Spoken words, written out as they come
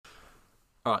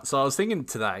All right, so I was thinking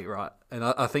today, right, and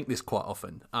I think this quite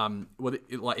often.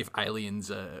 Like if aliens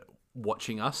are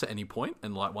watching us at any point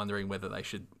and like wondering whether they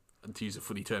should, to use a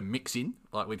footy term, mix in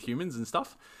like with humans and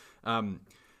stuff. Now,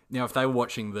 if they were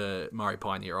watching the Murray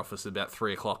Pioneer office at about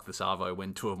 3 o'clock this arvo,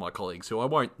 when two of my colleagues, who I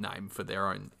won't name for their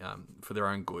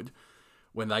own good,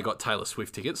 when they got Taylor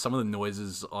Swift tickets, some of the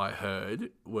noises I heard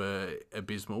were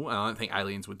abysmal, and I don't think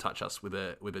aliens would touch us with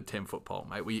a 10-foot pole,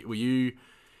 mate. Were you?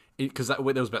 Because there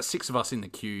was about 6 of us in the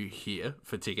queue here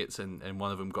for tickets, and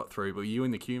one of them got through. Were you in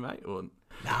the queue, mate? Or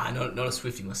Nah, not a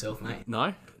Swiftie myself, mate.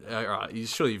 no? All right. Have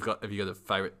you got a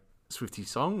favourite Swiftie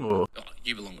song or Oh,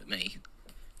 you belong with me.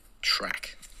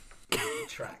 Track.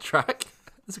 track?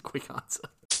 That's a quick answer.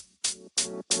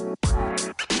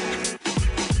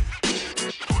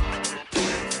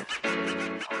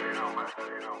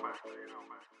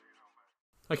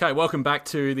 Okay, welcome back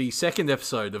to the second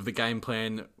episode of the Game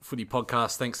Plan Footy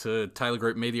Podcast. Thanks to Taylor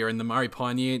Group Media and the Murray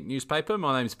Pioneer newspaper.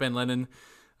 My name's Ben Lennon.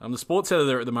 I'm the sports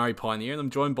editor at the Murray Pioneer, and I'm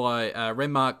joined by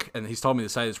Renmark, and he's told me to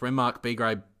say this, Renmark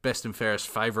B-grade best and fairest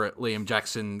favourite, Liam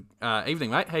Jackson.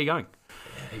 Evening, mate. How you going?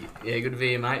 Yeah, good to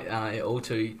be here, mate. All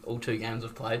two games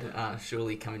I've played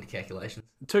surely come into calculations.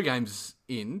 2 games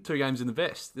in the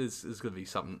vest. There's going to be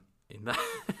something in that.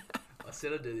 I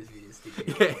said I'd do this video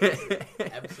stick.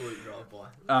 Absolute drive-by.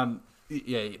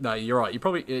 Yeah, no, you're right. You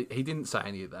probably he didn't say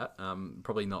any of that.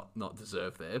 Probably not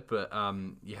deserved there, but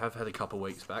you have had a couple of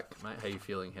weeks back, mate. How you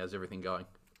feeling? How's everything going?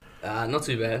 Not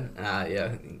too bad.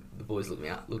 Yeah, the boys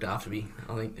looked after me.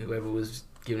 I think whoever was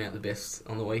giving out the best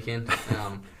on the weekend,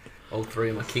 all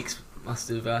 3 of my kicks must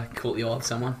have caught the eye of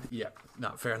someone. Yeah,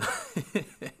 no, fair enough.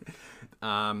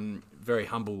 Very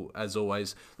humble as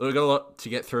always. Look, we've got a lot to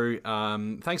get through.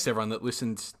 Thanks to everyone that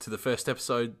listened to the first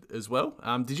episode as well.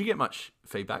 Did you get much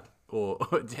feedback or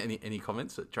any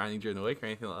comments at training during the week or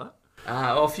anything like that?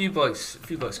 A few blokes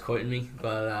quoting me,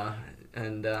 but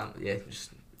yeah,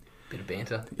 just a bit of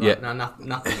banter. Yeah, no,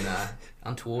 nothing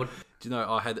untoward. Do you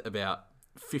know I had about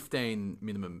 15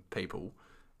 minimum people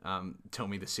tell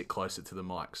me to sit closer to the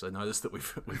mic. So I noticed that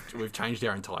we've changed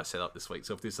our entire setup this week.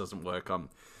 So if this doesn't work, I'm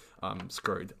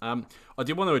screwed. I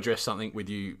did want to address something with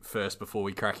you first before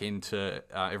we crack into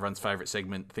everyone's favourite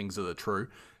segment, Things That Are True.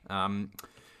 Grant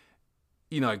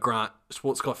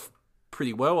Schwarzkopf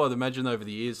pretty well, I'd imagine, over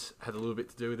the years, had a little bit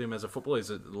to do with him as a footballer. He's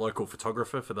a local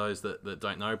photographer, for those that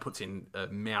don't know, puts in a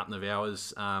mountain of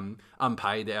hours,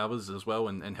 unpaid hours as well,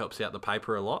 and helps out the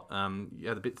paper a lot. You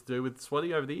had a bit to do with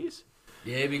Swatty over the years?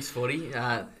 Yeah, big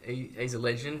Swatty. He's a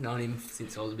legend. Known him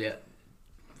since I was about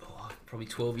probably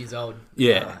 12 years old.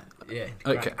 Yeah.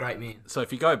 Great man. So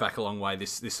if you go back a long way,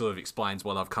 this sort of explains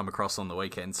what I've come across on the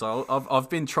weekend. So I've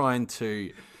been trying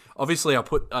to... Obviously, I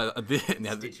put...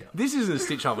 now, this isn't a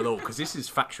stitch up at all, because this is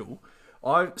factual.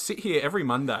 I sit here every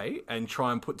Monday and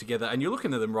try and put together... And you're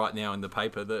looking at them right now in the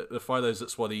paper, the photos that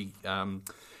Swatty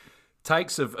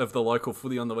takes of the local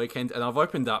footy on the weekend. And I've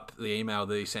opened up the email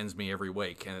that he sends me every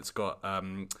week, and it's got...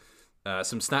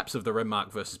 some snaps of the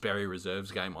Renmark versus Berry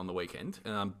Reserves game on the weekend.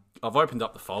 And I've opened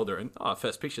up the folder and,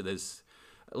 first picture, there's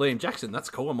Liam Jackson. That's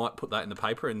cool. I might put that in the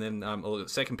paper. And then I'll look at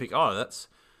the second pic.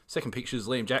 Second picture is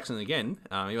Liam Jackson again.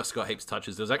 He must have got heaps of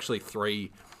touches. There was actually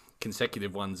 3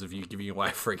 consecutive ones of you giving away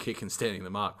a free kick and standing the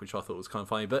mark, which I thought was kind of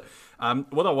funny. But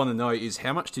what I want to know is,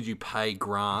 how much did you pay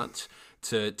Grant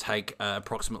to take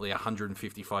approximately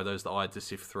 150 photos that I had to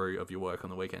sift through of your work on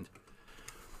the weekend?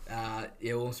 Yeah,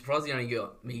 well, I'm surprised you only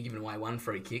got me giving away 1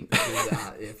 free kick,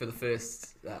 because for the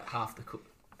first half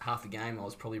the game, I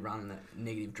was probably running at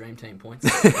negative dream team points.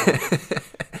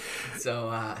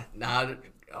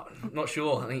 I'm not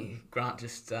sure. I think Grant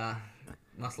just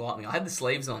must like me. I had the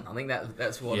sleeves on. I think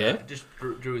that's what just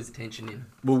drew his attention in.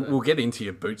 We'll get into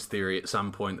your boots theory at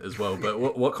some point as well. But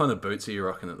what kind of boots are you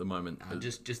rocking at the moment?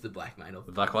 Just the black, mate.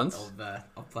 The black ones?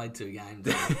 I've played 2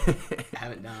 games.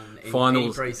 Haven't done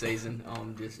any pre-season.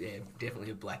 I'm just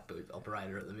definitely a black boot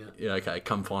operator at the minute. Yeah, okay.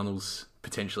 Come finals,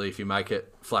 potentially, if you make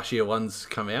it, flashier ones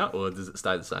come out, or does it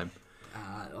stay the same?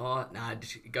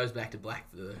 It goes back to black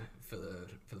for the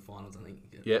finals, I think.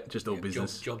 Yeah, just all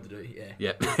business. Job to do, yeah.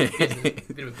 Yeah. Bit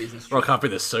of a business trip. Rock up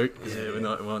in a suit. Yeah, we're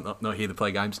not here to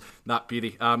play games. Nah,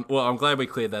 beauty. Well, I'm glad we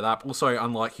cleared that up. Also,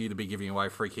 unlike you to be giving away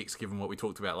free kicks, given what we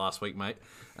talked about last week, mate.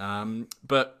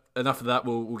 But enough of that.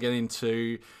 We'll get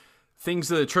into things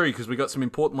that are true, because we've got some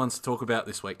important ones to talk about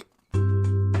this week.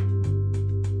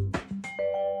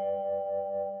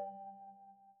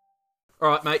 All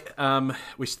right, mate.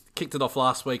 We kicked it off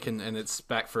last week, and it's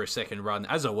back for a second run,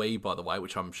 as are we, by the way,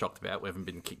 which I'm shocked about. We haven't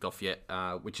been kicked off yet,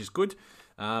 which is good.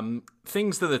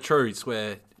 Things that are true. It's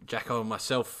where Jacko and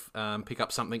myself pick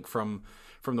up something from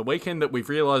from the weekend that we've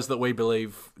realised that we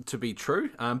believe to be true.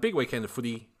 Big weekend of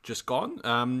footy just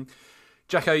gone.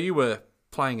 Jacko, you were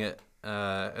playing it,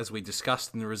 as we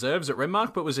discussed, in the reserves at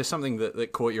Renmark, but was there something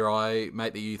that caught your eye,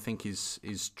 mate, that you think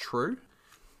is true?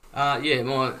 My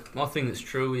thing that's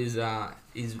true is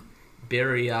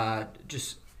Berry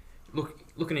just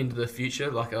looking into the future.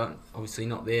 Like, obviously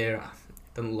not there.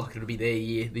 Doesn't look like it'll be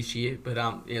their this year. But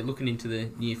looking into the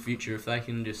near future, if they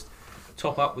can just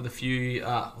top up with a few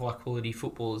high quality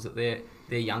footballers, that their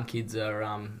young kids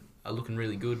are looking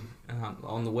really good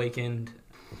on the weekend.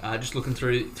 Just looking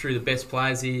through the best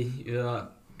players here, you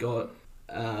got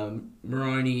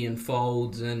Maroney and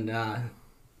Folds and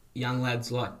young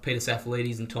lads like Peter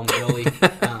Safalides and Tom Jolly,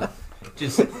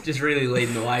 just really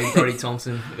leading the way. Brody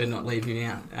Thompson, better not leave him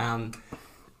out.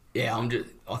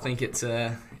 I think it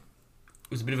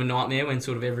was a bit of a nightmare when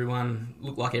sort of everyone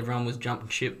looked like everyone was jumping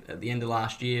ship at the end of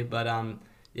last year. But I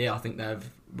think they've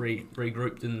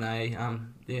regrouped and they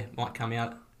might come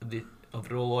out of it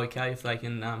all okay if they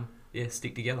can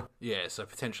stick together. Yeah, so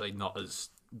potentially not as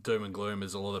doom and gloom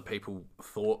as a lot of people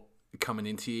thought coming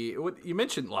into you. You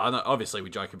mentioned, obviously we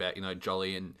joke about,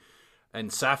 Jolly and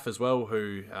Saf as well,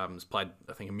 who has played,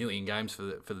 I think, 1 million games for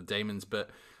the Demons. But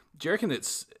do you reckon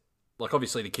it's, like,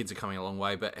 obviously the kids are coming a long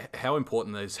way, but how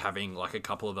important is having, like, a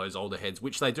couple of those older heads,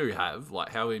 which they do have? Like,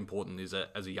 how important is it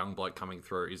as a young bloke coming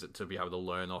through? Is it to be able to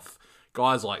learn off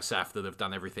guys like Saf that have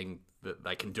done everything that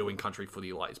they can do in country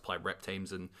footy, like he's played rep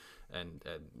teams and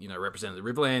represented the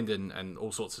Riverland and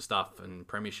all sorts of stuff and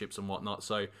premierships and whatnot.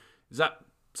 So is that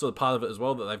sort of part of it as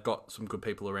well, that they've got some good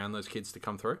people around those kids to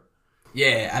come through?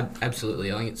 Yeah,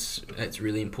 absolutely. I think it's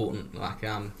really important. Like,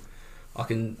 I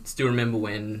can still remember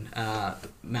when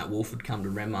Matt Wolf would come to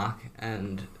Renmark,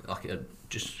 and like I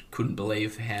just couldn't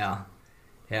believe how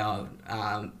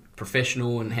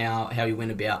professional and how he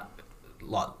went about,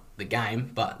 like, the game,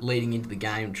 but leading into the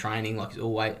game, training, like, he's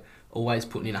always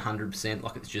putting in 100%.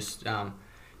 Like, it's just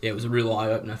it was a real eye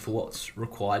opener for what's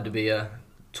required to be a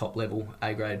top level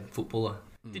A grade footballer.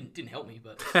 Didn't help me,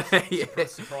 but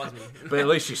surprised me. But at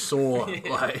least you saw,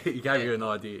 like, he gave you an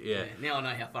idea. Yeah. Now I know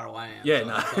how far away I am. Yeah,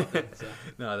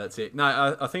 no, that's it.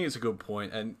 No, I think it's a good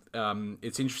point, and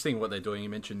it's interesting what they're doing. You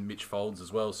mentioned Mitch Folds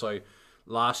as well. So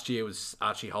last year was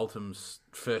Archie Holtam's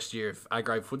first year of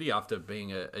A-grade footy after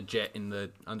being a Jet in the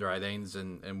under-18s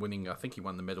and winning. I think he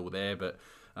won the medal there, but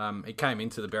he came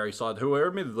into the Berry side, who were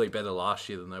admittedly better last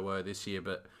year than they were this year,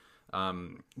 but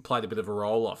played a bit of a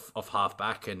role off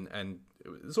half-back, and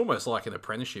it was almost like an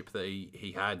apprenticeship that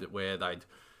he had, where they'd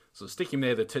sort of stick him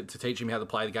there to teach him how to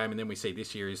play the game, and then we see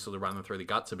this year he's sort of running through the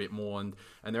guts a bit more, and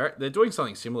they're doing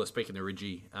something similar. Speaking to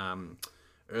Ridgie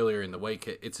earlier in the week,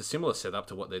 it's a similar setup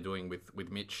to what they're doing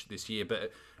with Mitch this year.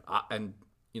 But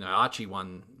Archie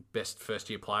won best first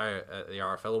year player at the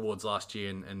RFL Awards last year,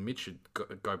 and Mitch should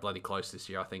go bloody close this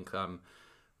year. I think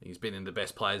he's been in the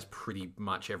best players pretty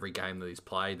much every game that he's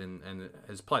played, and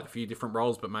has played a few different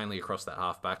roles, but mainly across that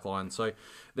half-back line. So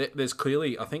there's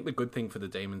clearly, I think the good thing for the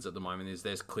Demons at the moment is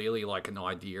there's clearly like an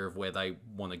idea of where they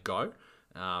want to go,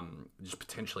 just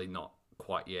potentially not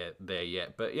quite there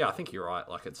yet. But yeah, I think you're right.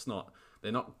 Like,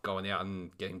 they're not going out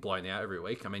and getting blown out every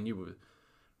week. I mean, you were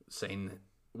seeing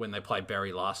when they played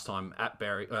Berry last time at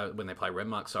Berry, when they played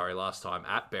Renmark, last time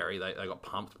at Berry, they got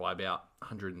pumped by about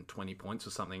 120 points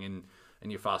or something,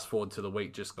 and you fast forward to the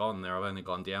week just gone, they've only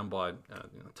gone down by a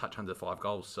touch under 5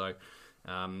 goals. So,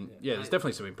 there's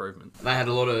definitely some improvement. They had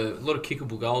a lot of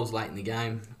kickable goals late in the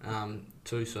game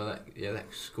too, so that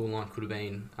scoreline could have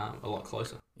been a lot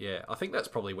closer. Yeah, I think that's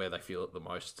probably where they feel it the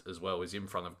most as well, is in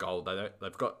front of goal.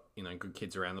 They've got good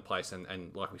kids around the place,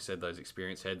 and like we said, those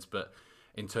experienced heads. But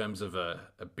in terms of a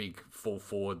big full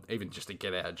forward, even just a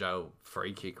get out of jail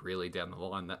free kick really down the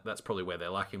line, that's probably where they're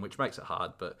lacking, which makes it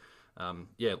hard. But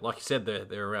like you said,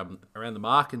 they're around the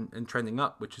mark and trending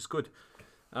up, which is good.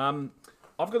 I've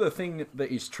got a thing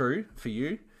that is true for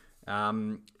you.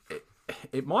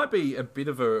 It might be a bit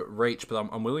of a reach, but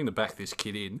I'm willing to back this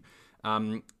kid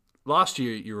in. Last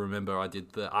year, you remember, I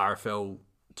did the RFL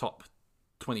top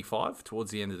 25 towards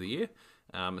the end of the year.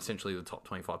 Essentially the top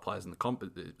 25 players in the comp.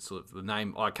 Sort of the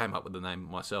name, I came up with the name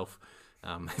myself.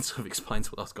 It sort of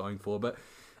explains what I was going for. But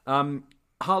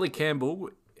Harley Campbell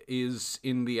is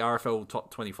in the RFL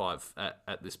top 25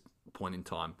 at this point in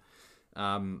time.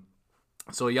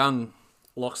 So a young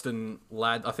Loxton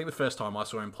lad. I think the first time I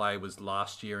saw him play was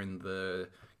last year in the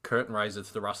curtain raiser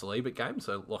to the Russell Ebert game.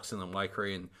 So Loxton and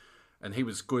Waikerie, and he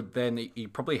was good then. He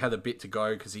probably had a bit to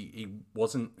go because he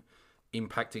wasn't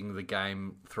impacting the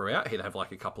game throughout. He'd have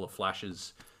like a couple of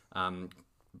flashes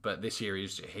But this year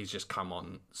he's just come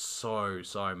on so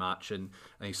much, and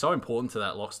he's so important to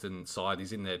that Loxton side.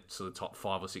 He's in their sort of top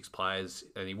 5 or 6 players,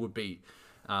 and he would be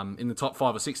in the top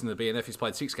 5 or 6 in the BNF. He's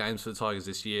played 6 games for the Tigers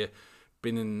this year,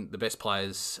 been in the best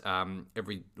players I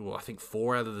think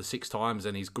 4 out of the 6 times,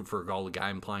 and he's good for a goal a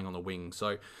game playing on the wing.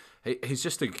 So he's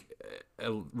just a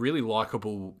really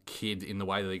likeable kid in the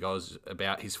way that he goes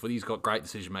about his footy. He's got great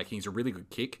decision making. He's a really good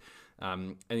kick,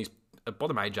 and he's a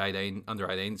bottom age 18, under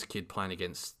 18s kid playing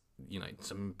against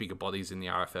some bigger bodies in the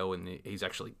RFL, and he's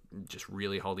actually just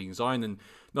really holding his own. And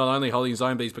not only holding his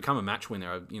own, but he's become a match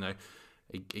winner.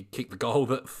 He kicked the goal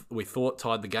that we thought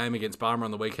tied the game against Barmer on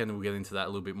the weekend, and we'll get into that a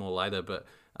little bit more later. But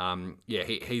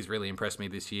he's really impressed me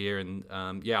this year, and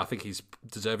I think he's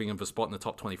deserving of a spot in the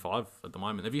top 25 at the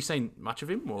moment. Have you seen much of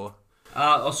him, or?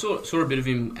 I saw a bit of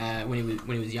him when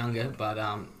he was younger, but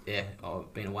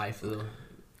I've been away for the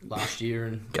last year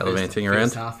and gallivanting around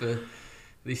first half of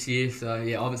this year. So I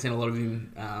haven't seen a lot of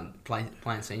him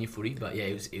playing senior footy, but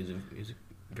he was a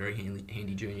very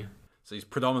handy junior. So he's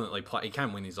predominantly he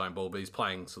can win his own ball, but he's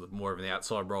playing sort of more of an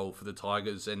outside role for the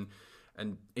Tigers, and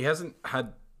he hasn't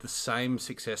had the same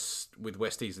success with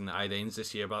Westies in the 18s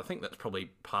this year, but I think that's probably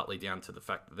partly down to the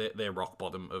fact that they're rock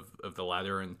bottom of the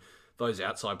ladder, and those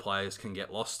outside players can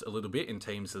get lost a little bit in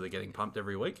teams that are getting pumped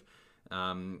every week.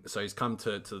 So he's come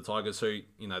to the Tigers, who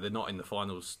they're not in the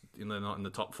finals, they're not in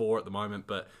the top 4 at the moment,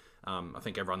 but I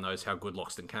think everyone knows how good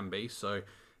Loxton can be. So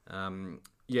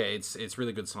it's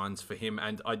really good signs for him,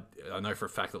 and I know for a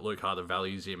fact that Luke Harder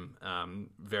values him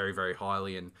very, very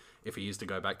highly, and if he is to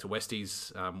go back to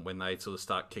Westies when they sort of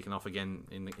start kicking off again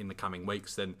in the coming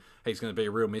weeks, then he's going to be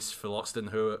a real miss for Loxton,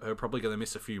 who are probably going to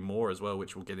miss a few more as well,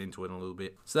 which we'll get into in a little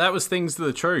bit. So that was Things That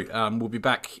Are True. We'll be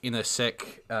back in a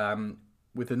sec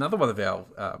with another one of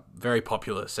our very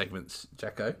popular segments,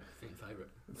 Jacko. Fan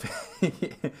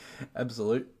favourite.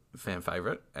 Absolute fan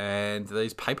favourite. And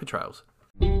these paper trails.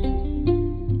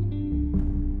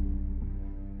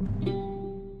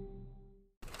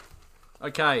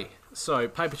 Okay, so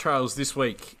paper trails this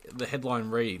week. The headline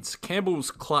reads, Campbell's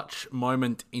clutch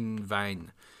moment in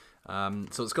vain.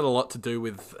 So it's got a lot to do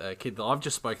with a kid that I've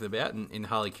just spoken about in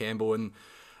Harley Campbell, and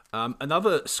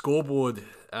another scoreboard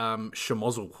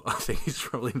schmozzle, I think is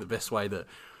probably the best way to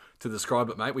describe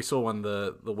it, mate. We saw one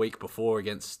the week before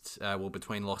against,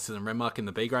 between Loxton and Renmark in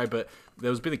the B grade, but there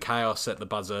was a bit of chaos at the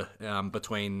buzzer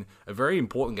between a very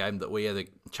important game that we had a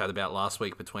chat about last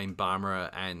week between Barmera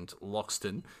and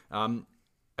Loxton.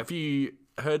 Have you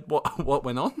heard what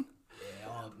went on?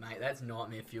 Yeah, mate, that's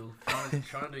nightmare fuel.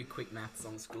 Trying to do quick maths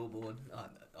on the scoreboard,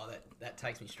 that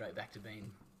takes me straight back to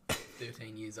being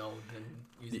 13 years old and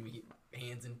using my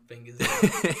hands and fingers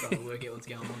trying to work out what's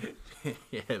going on.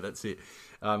 Yeah, that's it.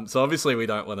 So obviously we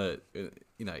don't want to,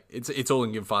 it's all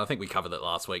in good fun. I think we covered it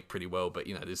last week pretty well, but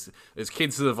there's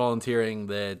kids that are volunteering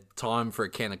their time for a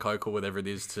can of Coke or whatever it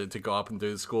is to go up and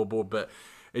do the scoreboard, but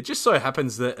it just so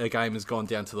happens that a game has gone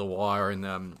down to the wire,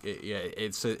 and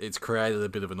it's created a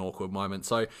bit of an awkward moment.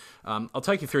 So I'll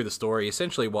take you through the story.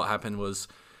 Essentially, what happened was,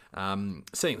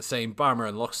 seeing the scene, Barmer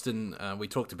and Loxton, we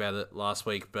talked about it last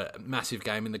week, but massive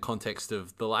game in the context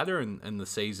of the ladder and the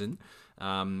season.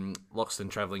 Loxton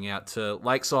travelling out to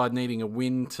Lakeside, needing a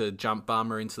win to jump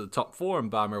Barmer into the top 4, and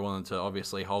Barmer wanted to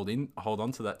obviously hold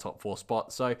on to that top 4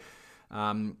 spot. So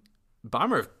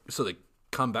Barmer have sort of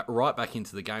come right back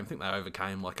into the game. I think they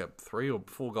overcame like a 3 or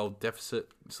 4 goal deficit,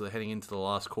 sort of heading into the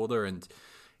last quarter, and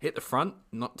hit the front.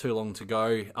 Not too long to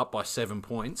go, up by 7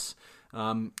 points.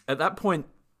 At that point,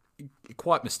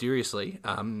 quite mysteriously,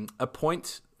 a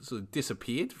point sort of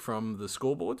disappeared from the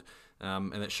scoreboard,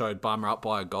 and it showed Barmer up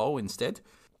by a goal instead.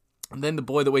 And then the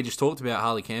boy that we just talked about,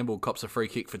 Harley Campbell, cops a free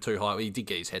kick for too high. He did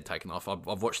get his head taken off.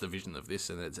 I've watched the vision of this,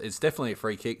 and it's definitely a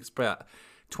free kick. It's about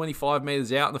 25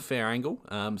 metres out in a fair angle.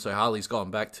 So Harley's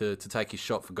gone back to take his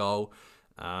shot for goal.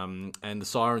 And the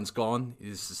siren's gone.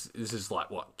 This is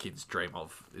like what kids dream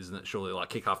of, isn't it? Surely, like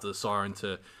kick after the siren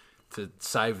to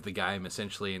save the game,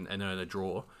 essentially, and earn a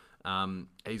draw.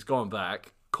 He's gone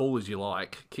back, cool as you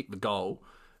like, kick the goal.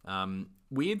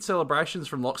 Weird celebrations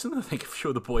from Loxton. I think a few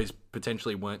of the boys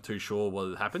potentially weren't too sure what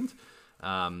had happened.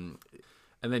 And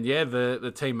then,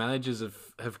 the team managers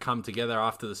have come together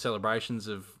after the celebrations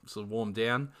have sort of warmed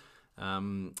down.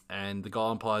 And the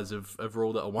goal umpires have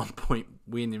ruled it a 1-point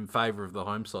win in favour of the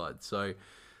home side. So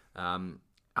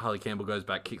Harley Campbell goes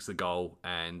back, kicks the goal,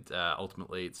 and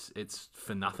ultimately it's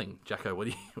for nothing. Jacko, what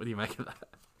do you make of that?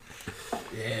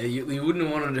 Yeah, you wouldn't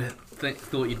have wanted to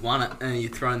thought you'd won it, and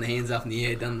you're throwing the hands up in the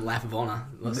air, done the lap of honour.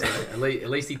 So at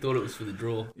least he thought it was for the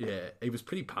draw. Yeah, he was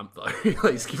pretty pumped though.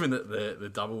 He's given it the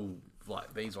double,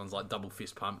 like these ones, like double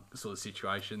fist pump sort of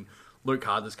situation. Luke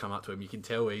Harder's come up to him. You can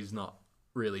tell he's not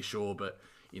really sure, but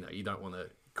you don't want to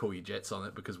call your jets on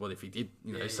it because what if he did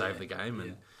save the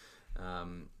game?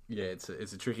 And it's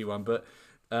a tricky one. But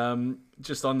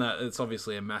just on that, it's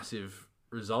obviously a massive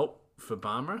result for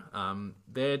Barmera.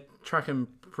 They're tracking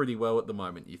pretty well at the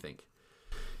moment, you think?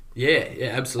 Yeah,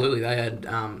 absolutely. They had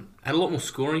a lot more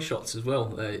scoring shots as well.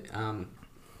 They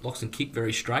Loxton kicked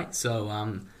very straight,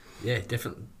 so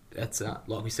definitely. That's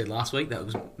like we said last week. That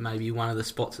was maybe one of the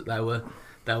spots that they were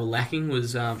lacking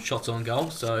was shots on goal.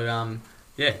 So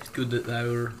it's good that they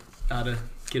were able to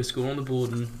get a score on the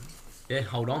board and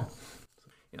hold on.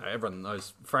 Everyone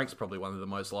knows Frank's probably one of the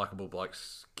most likeable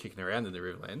blokes kicking around in the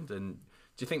Riverland, and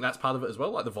do you think that's part of it as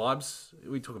well? Like the vibes,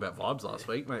 we talked about vibes last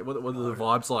week, mate. What are the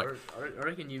vibes like? I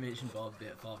reckon you mentioned vibes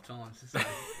about 5 times. So,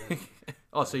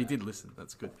 oh, so you did listen.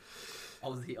 That's good. I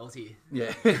was here.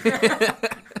 Yeah.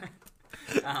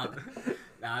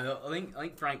 No, I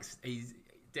think Frank's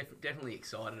definitely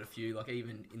excited a few. Like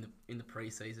even in the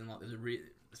pre-season, like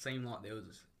seemed like there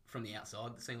was from the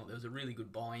outside, it seemed like there was a really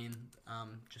good buy-in,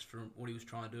 just from what he was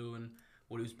trying to do and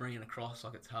what he was bringing across.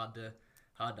 Like it's hard to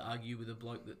argue with a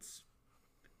bloke that's,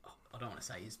 I don't want to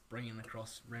say he's bringing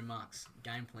across Renmark's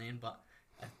game plan, but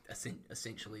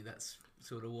essentially that's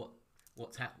sort of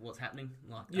what's happening.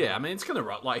 Like I mean it's gonna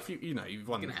like if you've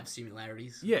won, gonna have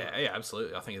similarities. Yeah,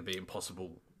 absolutely. I think it'd be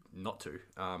impossible not to.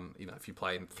 If you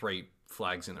play in 3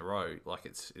 flags in a row, like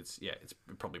it's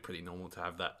probably pretty normal to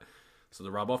have that sort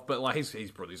of rub off. But like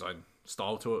he's brought his own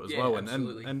style to it as well,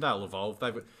 and they'll evolve.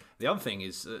 The other thing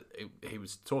is he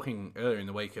was talking earlier in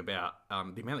the week about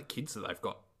the amount of kids that they've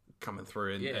got coming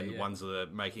through and ones that are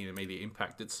making an immediate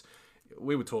impact.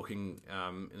 We were talking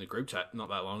in a group chat not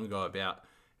that long ago about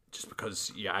just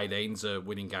because your 18s are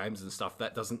winning games and stuff,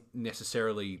 that doesn't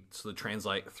necessarily sort of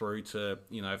translate through to,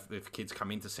 if kids come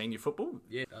into senior football.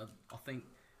 Yeah, I think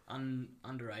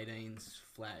under 18s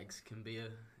flags can be a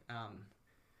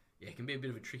bit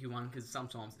of a tricky one because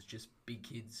sometimes it's just big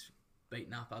kids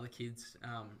beating up other kids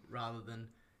rather than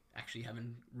actually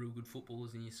having real good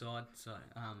footballers in your side. So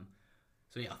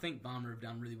I think Barmera have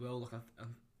done really well,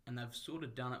 and they've sort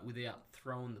of done it without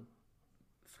throwing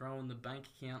the bank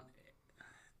account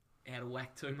out of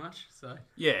whack too much. So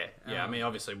I mean,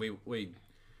 obviously we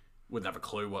wouldn't have a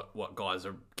clue what guys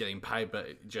are getting paid,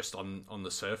 but just on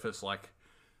the surface, like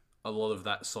a lot of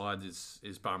that side is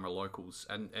Barmera locals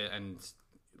and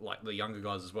like the younger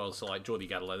guys as well. So like Geordie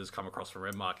Gataletta's come across from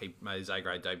Renmark. He made his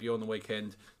A-grade debut on the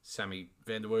weekend. Sammy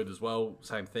Vanderwood as well,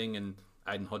 same thing. And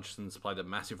Aidan Hodgson's played a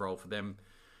massive role for them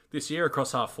this year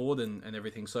across half forward and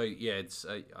everything. So it's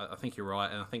I think you're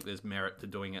right, and I think there's merit to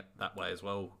doing it that way as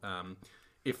well.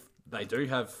 If they do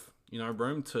have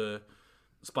room to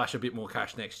splash a bit more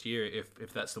cash next year,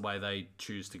 if that's the way they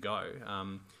choose to go,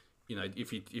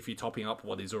 if you're topping up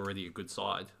what is already a good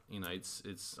side,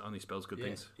 it's only spells good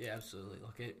things. Yeah, absolutely.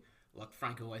 Like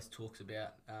Frank always talks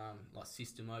about like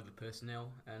system over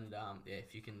personnel, and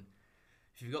if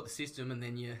you've got the system and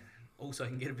then you also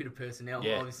can get a bit of personnel,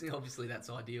 obviously that's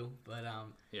ideal. But I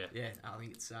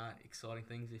think it's exciting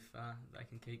things if they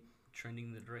can keep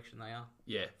trending the direction they are.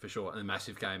 Yeah, for sure. And a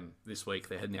massive game this week.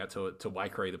 They're heading out to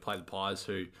Waikerie to play the Pies,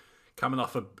 who coming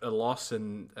off a loss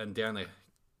and down a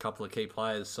couple of key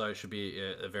players, so it should be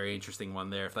a very interesting one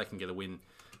there if they can get a win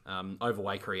over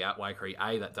Waikerie at Waikerie.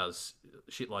 A, that does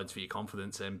shitloads for your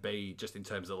confidence, and B, just in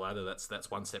terms of the ladder, that's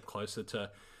one step closer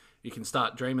to you can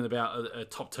start dreaming about a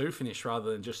top 2 finish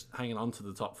rather than just hanging on to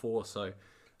the top 4. So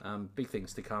big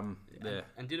things to come there.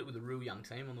 And did it with a real young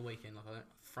team on the weekend. Like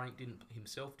Frank didn't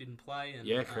play.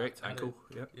 And, correct. Ankle.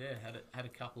 Had a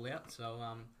couple out. So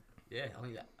I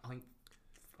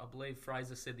believe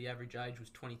Fraser said the average age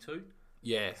was 22.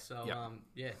 Yeah. So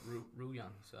real young.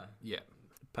 So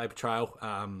Paper Trail.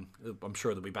 I'm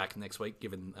sure they'll be back next week,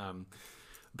 given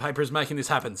Paper is making this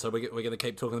happen. So we're going to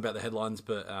keep talking about the headlines,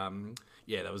 but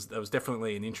that was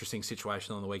definitely an interesting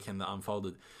situation on the weekend that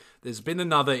unfolded. There's been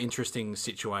another interesting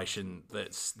situation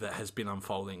that has been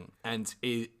unfolding, and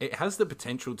it has the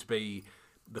potential to be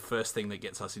the first thing that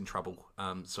gets us in trouble.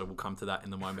 So we'll come to that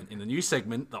in a moment in the new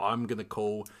segment that I'm going to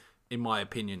call, in my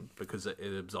opinion, because it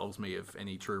absolves me of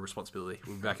any true responsibility.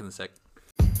 We'll be back in a sec.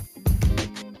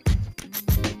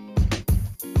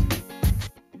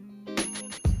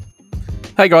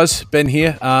 Hey guys, Ben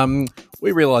here.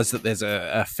 We realise that there's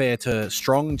a fair to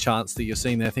strong chance that you're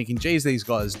sitting there thinking, geez, these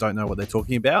guys don't know what they're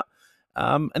talking about.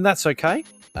 And that's okay.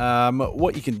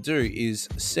 What you can do is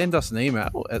send us an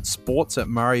email at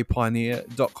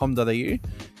sports@murraypioneer.com.au.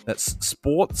 That's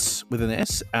sports with an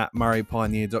S at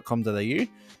murraypioneer.com.au.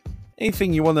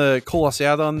 Anything you want to call us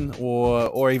out on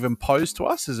or even pose to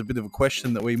us as a bit of a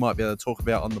question that we might be able to talk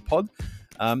about on the pod,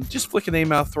 just flick an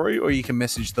email through, or you can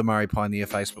message the Murray Pioneer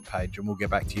Facebook page, and we'll get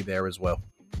back to you there as well.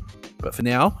 But for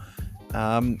now,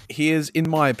 here's In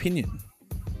My Opinion,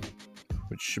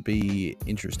 which should be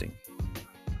interesting.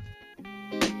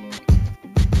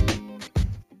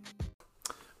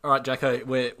 All right, Jacko,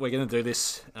 we're going to do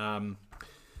this.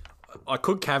 I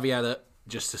could caveat it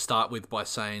just to start with by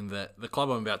saying that the club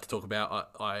I'm about to talk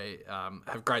about, I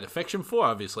have great affection for. I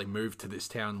obviously moved to this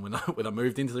town when I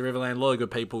moved into the Riverland. A lot of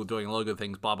good people doing a lot of good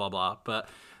things, blah, blah, blah. But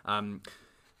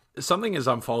something has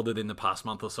unfolded in the past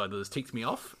month or so that has ticked me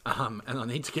off, and I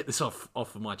need to get this off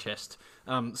of my chest.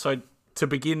 So to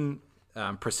begin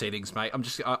proceedings, mate,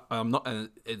 I'm not.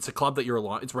 It's a club that you're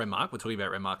aligned. It's Renmark. We're talking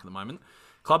about Renmark at the moment.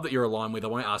 Club that you're aligned with. I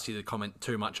won't ask you to comment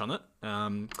too much on it.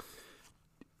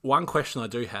 One question I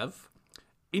do have,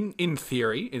 in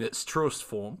theory, in its truest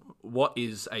form, what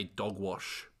is a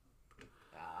dogwash?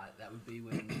 That would be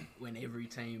when every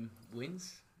team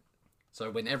wins. So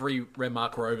when every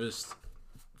Renmark Rovers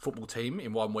football team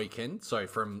in one weekend, so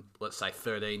from, let's say,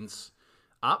 13s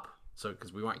up, so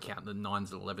because we won't count the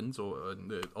 9s and 11s or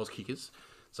the Oz kickers.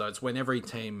 So it's when every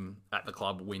team at the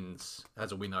club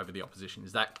has a win over the opposition.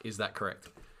 Is that correct?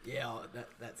 Yeah,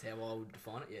 that's how I would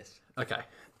define it, yes. Okay.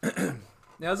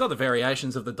 Now, there's other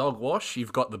variations of the dog wash.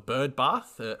 You've got the bird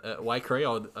bath at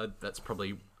Waikerie. That's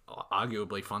probably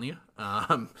arguably funnier.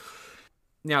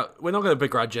 Now, we're not going to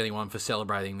begrudge anyone for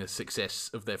celebrating the success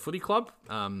of their footy club.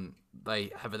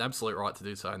 They have an absolute right to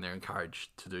do so, and they're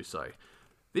encouraged to do so.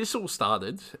 This all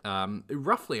started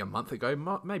roughly a month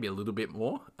ago, maybe a little bit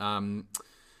more.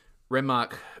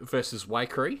 Renmark versus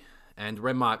Waikerie, and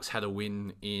Renmark's had a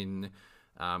win in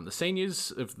the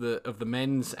seniors of the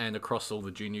men's and across all the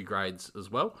junior grades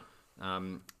as well.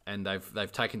 And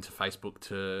they've taken to Facebook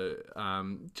to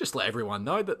just let everyone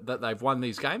know that they've won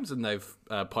these games, and they've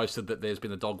posted that there's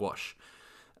been a dog wash.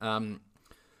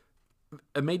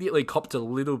 Immediately copped a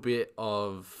little bit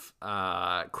of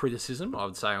criticism, I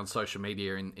would say, on social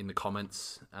media in the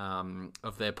comments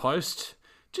of their post,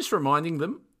 just reminding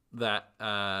them that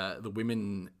the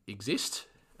women exist,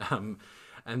 and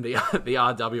the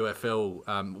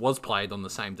RWFL was played on the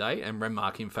same day, and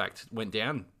Renmark, in fact, went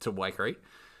down to Waikerie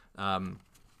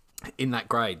in that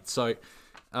grade. So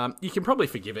you can probably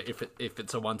forgive it if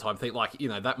it's a one-time thing. Like,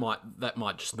 that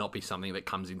might just not be something that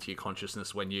comes into your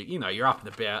consciousness when you're up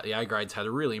and about. The A grades had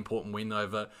a really important win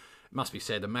over, it must be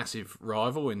said, a massive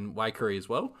rival in Waikerie as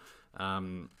well.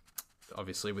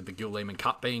 Obviously with the Gil Lehman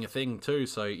Cup being a thing too,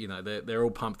 so they're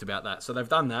all pumped about that. So they've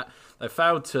done that. They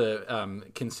failed to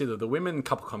consider the women. A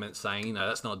couple comments saying,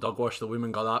 that's not a dog wash. The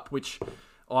women got up, which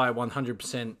I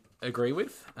 100% agree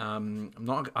with. Like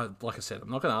I said, I'm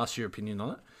not going to ask your opinion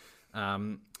on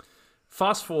it.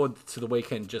 Fast forward to the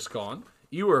weekend just gone.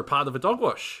 You were a part of a dog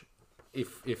wash,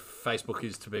 if Facebook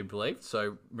is to be believed.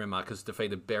 So Renmark has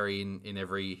defeated Berry in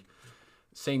every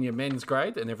senior men's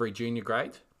grade and every junior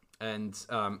grade. And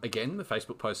again, the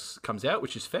Facebook post comes out,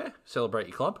 which is fair. Celebrate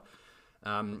your club.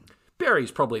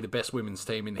 Berry's probably the best women's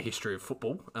team in the history of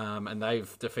football, and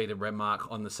they've defeated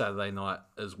Renmark on the Saturday night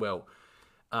as well.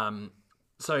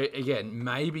 So again,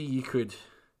 maybe you could,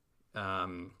 I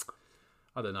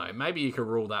don't know, maybe you could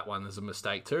rule that one as a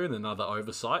mistake too, and another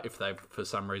oversight if they've for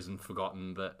some reason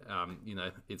forgotten that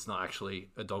it's not actually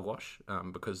a dog wash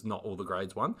because not all the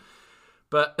grades won.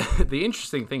 But the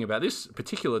interesting thing about this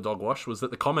particular dog wash was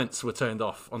that the comments were turned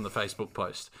off on the Facebook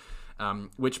post,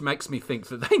 which makes me think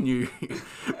that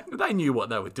they knew what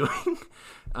they were doing.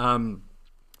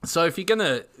 So if you're going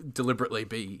to deliberately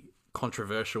be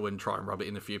controversial and try and rub it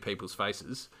in a few people's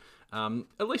faces,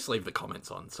 at least leave the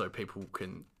comments on so people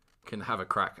can have a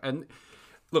crack. And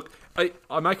look,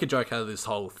 I make a joke out of this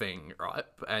whole thing, right?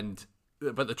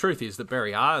 But the truth is that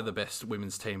Berry are the best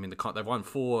women's team in the they've won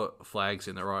 4 flags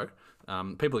in a row.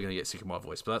 People are going to get sick of my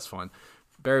voice, but that's fine.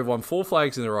 Berry have won 4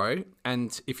 flags in a row,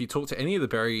 and if you talk to any of the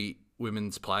Berry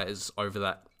women's players over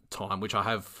that time, which I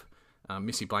have,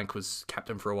 Missy Blank was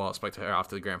captain for a while. I spoke to her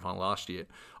after the grand final last year.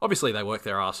 Obviously, they work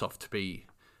their ass off to be,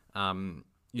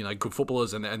 good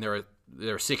footballers, and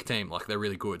they're a sick team. Like, they're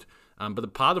really good. But the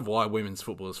part of why women's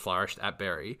football has flourished at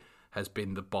Berry has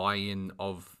been the buy-in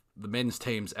of the men's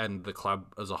teams and the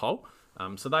club as a whole.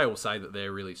 So they all say that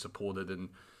they're really supported,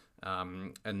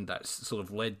 and that's sort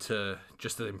of led to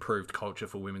just an improved culture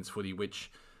for women's footy,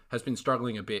 which has been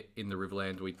struggling a bit in the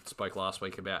Riverland. We spoke last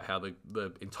week about how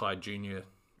the entire junior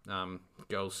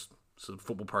girls sort of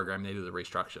football program needed a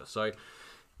restructure. So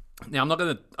now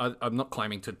I'm not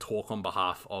claiming to talk on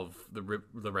behalf of the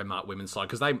Renmark women's side,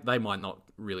 because they might not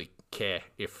really care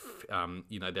if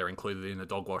they're included in the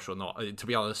dog wash or not. To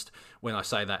be honest, when I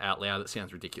say that out loud, it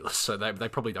sounds ridiculous. So they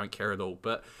probably don't care at all.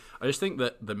 But I just think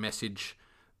that the message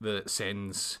that it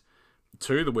sends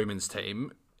to the women's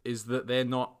team is that they're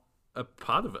not a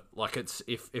part of it. Like, it's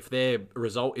if their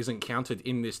result isn't counted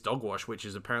in this Dogwash, which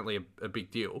is apparently a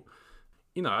big deal,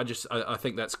 I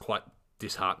think that's quite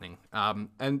disheartening.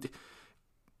 And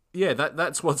yeah,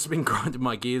 that's what's been grinding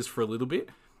my gears for a little bit.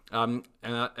 And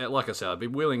like I said, I'd be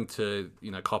willing to,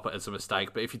 cop it as a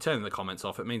mistake. But if you turn the comments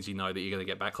off, it means you know that you're going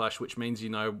to get backlash, which means you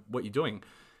know what you're doing.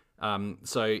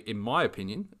 So in my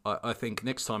opinion, I think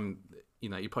next time,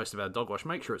 you post about a Dogwash,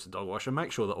 make sure it's a Dogwash and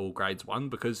make sure that all grades won,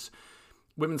 because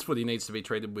women's footy needs to be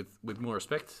treated with more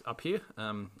respect up here.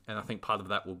 And I think part of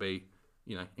that will be,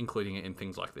 including it in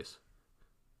things like this.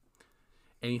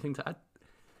 Anything to add?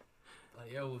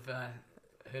 Yeah, we've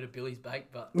heard of Billy's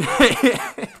bake, but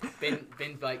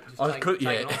Ben's bake just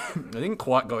taken off. I didn't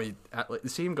quite go.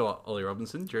 See him go at Ollie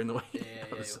Robinson during the week. Yeah,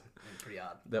 went pretty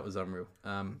hard. That was unreal.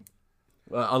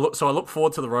 I look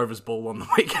forward to the Rovers ball on the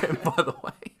weekend. By the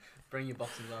way, bring your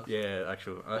boxing gloves. Yeah,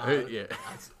 actually,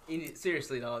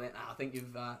 Seriously though, I think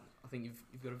you've got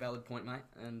a valid point, mate.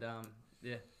 And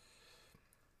yeah,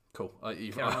 cool.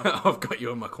 I've got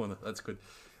you in my corner. That's good.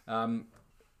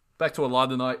 Back to a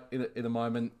lighter note in a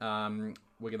moment.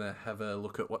 We're going to have a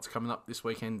look at what's coming up this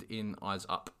weekend in Eyes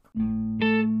Up.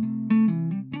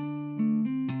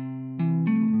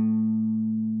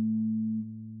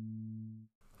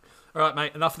 All right,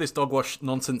 mate, enough of this Dogwash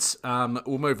nonsense.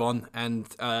 We'll move on and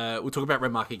we'll talk about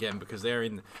Renmark again, because they're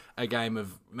in a game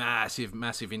of massive,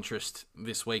 massive interest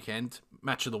this weekend.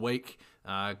 Match of the week.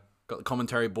 Got the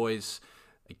commentary boys.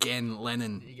 Again,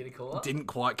 Lennon Did you get a call up? Didn't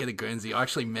quite get a Guernsey. I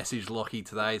actually messaged Lockie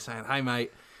today saying, hey,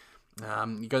 mate,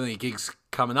 you got any gigs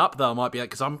coming up that I might be at?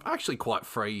 Because I'm actually quite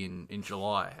free in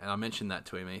July. And I mentioned that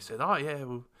to him. And he said, oh, yeah,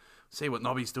 we'll see what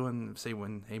Nobby's doing, see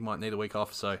when he might need a week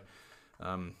off. So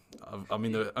I'm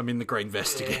in the green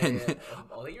vest again. Yeah.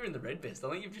 I think you're in the red vest.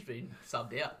 I think you've just been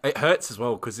subbed out. It hurts as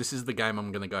well, because this is the game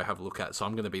I'm going to go have a look at. So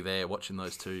I'm going to be there watching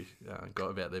those two go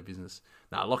about their business.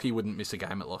 Lockie wouldn't miss a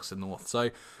game at Loxton North. So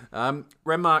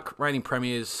Renmark, reigning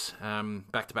premiers,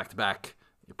 back to back,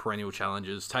 perennial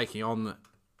challengers, taking on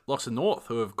Loxton North,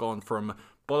 who have gone from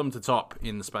bottom to top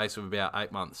in the space of about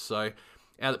 8 months. So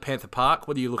out at Panther Park,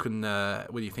 what are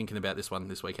you thinking about this one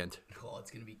this weekend? Oh, it's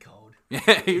going to be cold.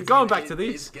 Yeah, you're going back to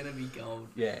these. It's going to be cold.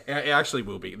 Yeah, it actually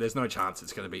will be. There's no chance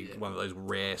it's going to be one of those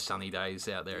rare sunny days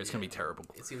out there. It's going to be terrible.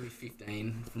 It's going to be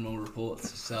 15 from all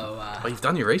reports. So. You've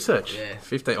done your research. Yeah.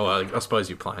 15. Oh, I suppose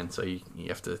you're playing, so you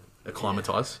have to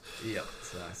acclimatise. Yeah. Yep.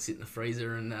 So sit in the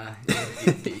freezer and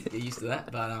get used to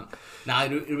that. But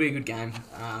it'll be a good game.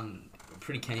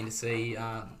 Pretty keen to see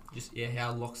how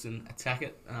Loxton attack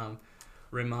it.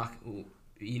 Renmark will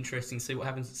be interesting to see what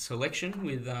happens at selection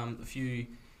with a few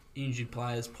injured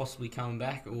players possibly coming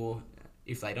back, or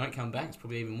if they don't come back, it's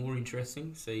probably even more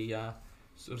interesting. See where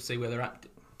they're at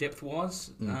depth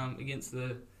wise against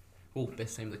the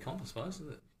best team of the comp, I suppose.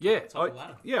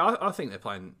 I think they're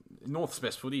playing North's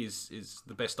best footy is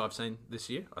the best I've seen this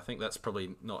year. I think that's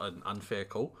probably not an unfair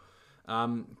call.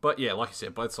 But yeah, like you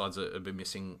said, both sides have been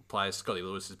missing players. Scotty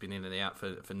Lewis has been in and out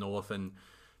for North, and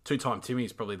two-time Timmy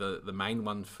is probably the main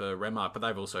one for Renmark, but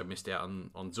they've also missed out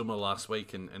on Zuma last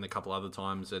week and a couple other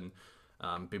times, and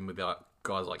been with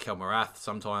guys like Kel Morath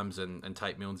sometimes, and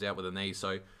Tate Milne's out with a knee.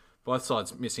 So both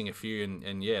sides missing a few,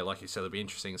 and yeah, like you said, it'll be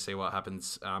interesting to see what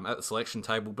happens at the selection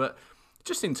table. But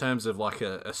just in terms of like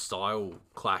a style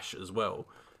clash as well,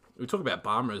 we talk about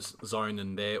Barmera's zone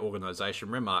and their organisation.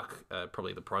 Renmark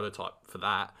probably the prototype for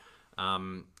that.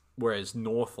 Whereas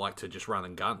North like to just run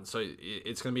and gun. So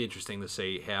it's going to be interesting to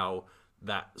see how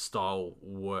that style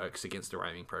works against the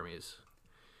reigning premiers.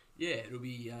 Yeah, it'll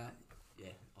be.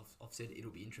 I've said it'll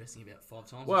be interesting about 5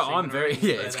 times. Well, I'm very.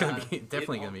 It's going to be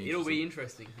definitely going to be. It'll be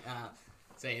interesting.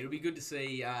 So it'll be good to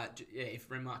see. If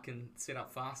Renmark can set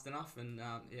up fast enough and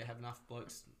have enough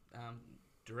blokes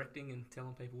directing and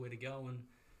telling people where to go, and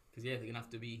because they're going to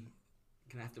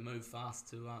have to move fast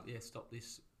to stop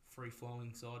this free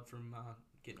flowing side from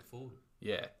getting forward.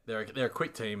 Yeah, they're a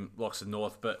quick team, Loxton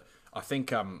North, but I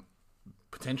think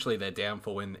potentially their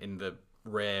downfall in the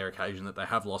rare occasion that they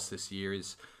have lost this year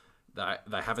is that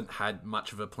they haven't had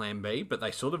much of a plan B, but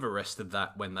they sort of arrested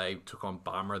that when they took on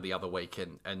Barmera the other week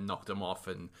and knocked them off,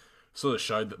 and sort of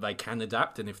showed that they can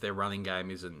adapt, and if their running game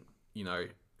isn't,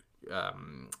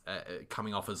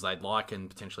 coming off as they'd like, and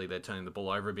potentially they're turning the ball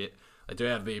over a bit, they do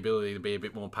have the ability to be a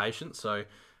bit more patient. So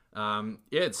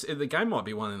the game might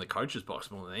be one in the coach's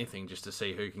box more than anything, just to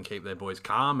see who can keep their boys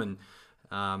calm. And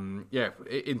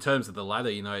in terms of the ladder,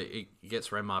 it gets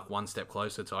Renmark one step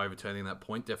closer to overturning that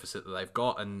point deficit that they've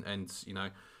got, and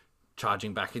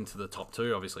charging back into the top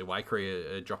 2. Obviously,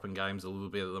 Waikerie are dropping games a little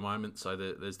bit at the moment, so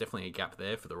there's definitely a gap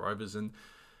there for the Rovers. And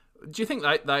Do you think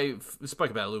they've we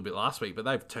spoke about it a little bit last week, but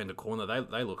they've turned a corner?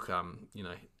 They look, you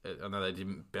know, I know they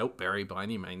didn't belt Berry by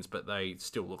any means, but they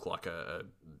still look like a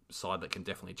side that can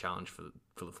definitely challenge for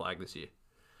the flag this year.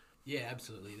 Yeah,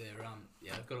 absolutely. They're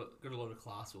they've got a lot of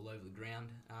class all over the ground.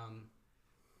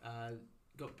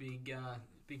 Got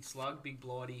big slug, big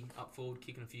Blighty up forward,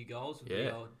 kicking a few goals with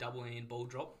the old double hand ball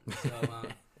drop. So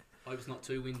hope it's not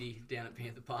too windy down at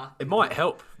Panther Park. It might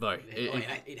help though.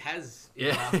 It has in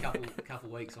the last couple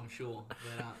of weeks, I'm sure.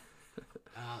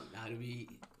 But it'll be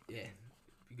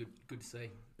good to see.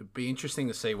 It'd be interesting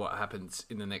to see what happens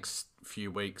in the next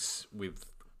few weeks with,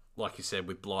 like you said,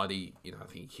 with Blighty. You know, I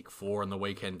think he kicked 4 on the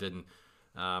weekend and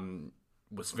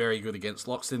was very good against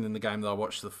Loxton in the game that I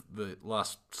watched the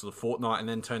last sort of fortnight, and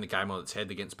then turned the game on its head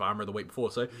against Barmera the week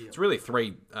before. So it's really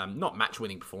 3 not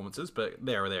match-winning performances, but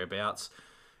there or thereabouts.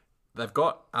 They've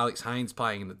got Alex Haynes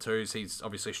playing in the twos. He's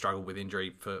obviously struggled with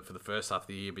injury for the first half of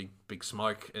the year, big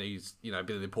smoke, and he's, you know,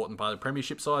 been an important part of the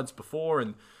premiership sides before.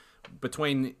 And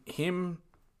between him,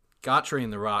 Gartry in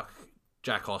the ruck,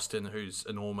 Jack Austin, who's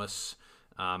enormous,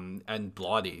 and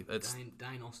Blighty, it's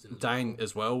Dane Austin. Dane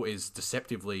as well is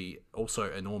deceptively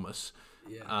also enormous.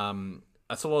 Yeah.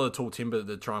 That's a lot of tall timber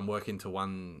to try and work into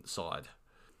one side.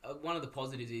 One of the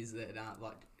positives is that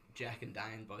like Jack and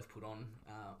Dane both put on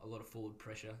a lot of forward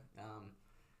pressure,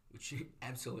 which is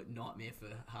absolute nightmare for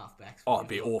halfbacks. Oh, it'd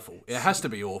be awful. It has to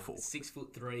be awful.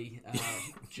 6'3"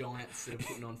 giants that are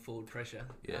putting on forward pressure.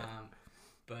 Yeah.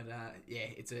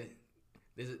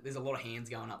 There's a lot of hands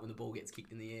going up when the ball gets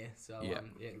kicked in the air. So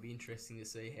it'll be interesting to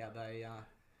see how they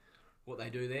what they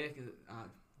do there. Cause,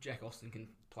 Jack Austin can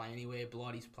play anywhere.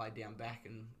 Blighty's played down back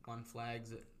and won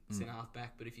flags at centre half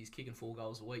back. But if he's kicking 4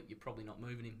 goals a week, you're probably not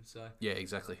moving him. So yeah,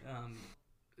 exactly.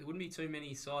 There wouldn't be too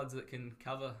many sides that can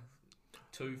cover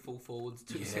 2 full forwards,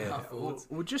 2 centre half forwards.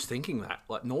 We're just thinking that,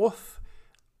 like, North,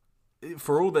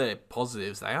 for all their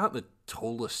positives, they aren't the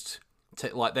tallest.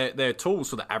 Like they're tall,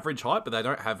 sort of average height, but they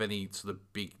don't have any sort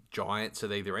of big giants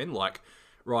at either end. Like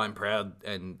Ryan Proud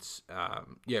and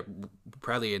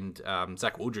Proudly and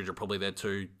Zach Wooldridge are probably their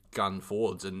 2 gun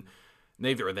forwards, and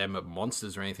neither of them are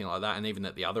monsters or anything like that. And even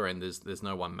at the other end, there's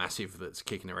no one massive that's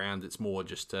kicking around. It's more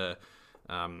just a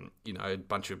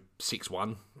bunch of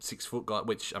 6'1", 6 foot guy.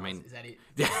 Which I mean, is that it?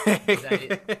 Is that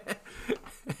it?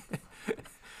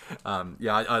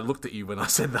 I looked at you when I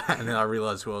said that, and then I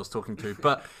realised who I was talking to.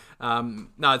 But no,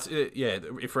 it's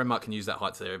if Renmark can use that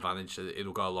height to their advantage,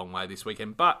 it'll go a long way this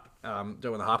weekend. But don't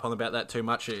want to harp on about that too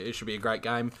much. It should be a great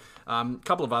game. A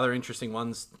couple of other interesting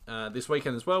ones this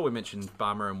weekend as well. We mentioned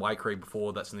Barmera and Waikerie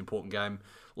before. That's an important game,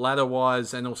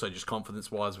 ladder-wise, and also just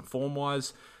confidence-wise and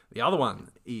form-wise. The other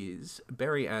one is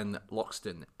Berry and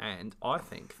Loxton, and I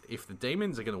think if the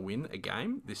Demons are going to win a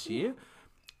game this year,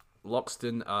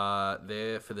 Loxton are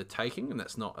there for the taking, and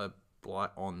that's not a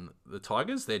blight on the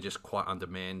Tigers. They're just quite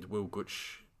undermanned. Will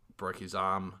Gooch broke his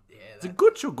arm. Yeah, is it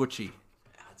Gooch or Gucci?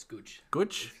 It's Gooch.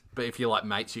 Gooch? But if you're like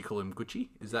mates, you call him Gucci?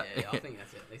 Is that? Yeah, I think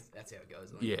that's how it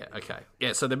goes. Yeah, okay.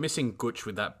 Yeah, so they're missing Gooch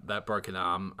with that broken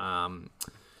arm.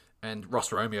 And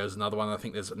Ross Romeo is another one. I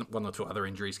think there's 1 or 2 other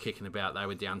injuries kicking about. They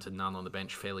were down to none on the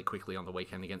bench fairly quickly on the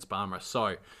weekend against Barmera. So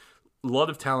a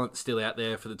lot of talent still out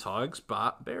there for the Tigers,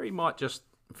 but Berry might just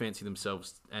fancy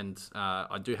themselves. And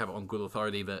I do have it on good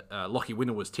authority that Lockie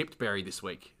Winner was tipped Berry this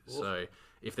week. Oof. So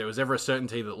if there was ever a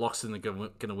certainty that Loxton are going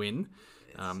to win,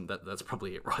 that's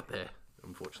probably it right there,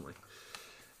 unfortunately.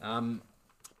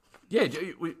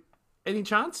 Any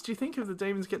chance, do you think, of the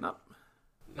Demons getting up?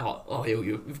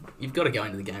 You've got to go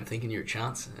into the game thinking you're a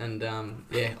chance, and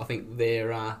I think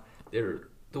they're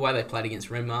the way they played against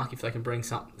Renmark. If they can bring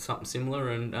something similar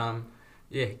and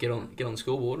get on the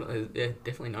scoreboard,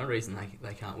 definitely no reason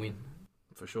they can't win.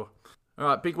 For sure. All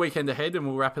right, big weekend ahead, and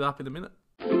we'll wrap it up in a minute.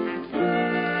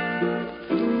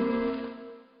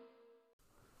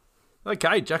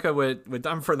 Okay, Jacko, we're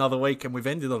done for another week, and we've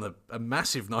ended on a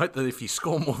massive note that if you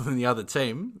score more than the other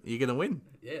team, you're going to win.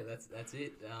 Yeah, that's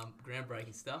it.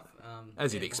 Groundbreaking stuff.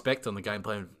 As you'd expect on the Game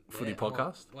Plan Footy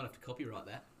podcast. I might have to copyright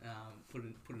that. Put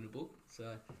in a book.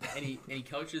 So any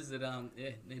coaches that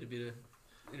need a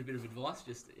bit of advice,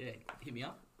 just hit me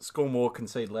up. Score more,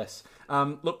 concede less.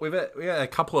 Look, we had a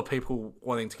couple of people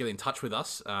wanting to get in touch with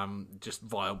us, just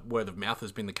via word of mouth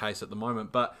has been the case at the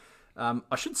moment, but.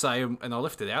 I should say, and I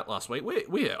left it out last week,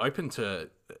 we're open to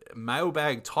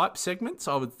mailbag type segments,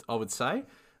 I would say.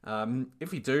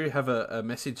 If you do have a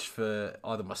message for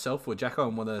either myself or Jacko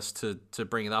and want us to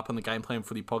bring it up on the Game Plan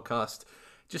Footy podcast,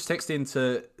 just text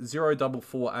into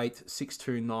 0448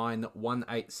 629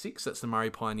 186. That's the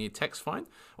Murray Pioneer text phone.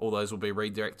 All those will be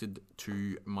redirected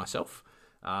to myself.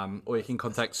 Or you can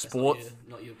contact That's sports.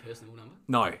 not your personal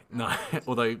number. No.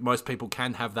 Although most people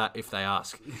can have that if they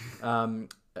ask.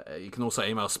 You can also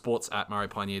email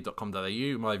sports@murraypioneer.com.au.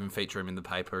 You might even feature him in the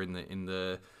paper in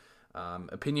the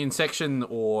opinion section,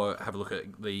 or have a look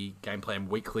at the Game Plan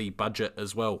Weekly budget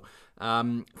as well.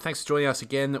 Thanks for joining us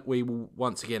again. We will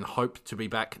once again hope to be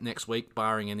back next week,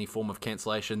 barring any form of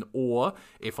cancellation, or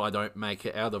if I don't make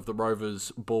it out of the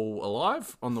Rovers ball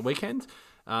alive on the weekend.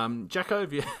 Jacko,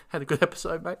 have you had a good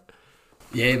episode, mate?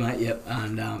 Yeah, mate. Yep.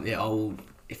 And I'll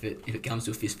if it comes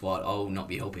to a fist fight, I'll not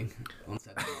be helping on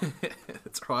Saturday.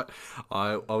 That's right.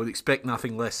 I would expect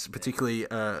nothing less, particularly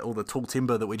all the tall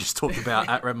timber that we just talked about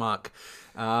at Redmark.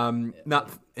 I start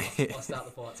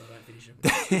the fights, I don't finish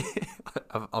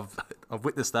them. I've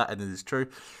witnessed that, and it is true.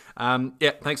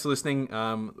 Thanks for listening.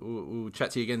 We'll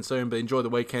chat to you again soon, but enjoy the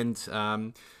weekend.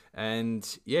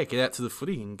 And get out to the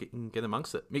footy and get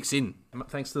amongst it. Mix in.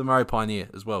 Thanks to the Murray Pioneer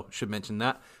as well. Should mention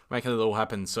that. Making it all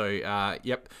happen. So,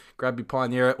 grab your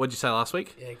Pioneer. What did you say last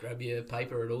week? Yeah, grab your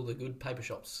paper at all the good paper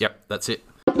shops. Yep, that's it.